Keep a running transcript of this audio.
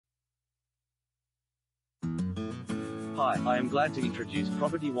Hi, I am glad to introduce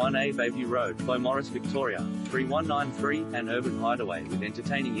Property 1A Bayview Road, Beaumaris, Victoria, 3193, an urban hideaway with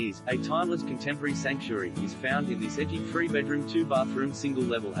entertaining ease. A timeless contemporary sanctuary is found in this edgy 3-bedroom 2-bathroom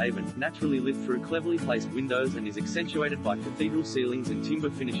single-level haven, naturally lit through cleverly placed windows and is accentuated by cathedral ceilings and timber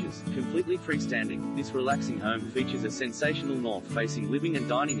finishes. Completely freestanding, this relaxing home features a sensational north-facing living and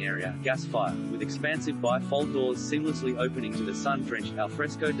dining area, gas fire, with expansive bifold doors seamlessly opening to the sun-drenched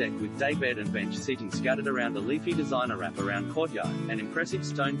alfresco deck with daybed and bench seating scattered around a leafy designer wrap-around courtyard, an impressive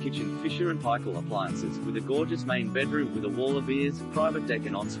stone kitchen, Fisher & Paykel appliances, with a gorgeous main bedroom with a wall of beers, private deck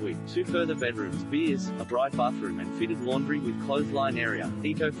and ensuite, 2 further bedrooms, beers, a bright bathroom and fitted laundry with clothesline area.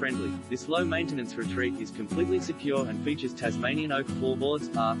 Eco-friendly, this low-maintenance retreat is completely secure and features Tasmanian oak floorboards,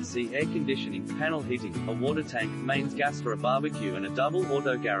 RC air conditioning, panel heating, a water tank, mains gas for a barbecue and a double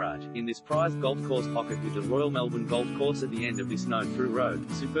auto garage. In this prized golf course pocket with the Royal Melbourne Golf Course at the end of this no-through road,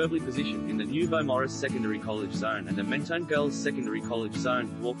 superbly positioned in the new Beaumaris Secondary College Zone and the Mentone Girls Secondary College Zone,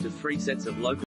 walk to 3 sets of local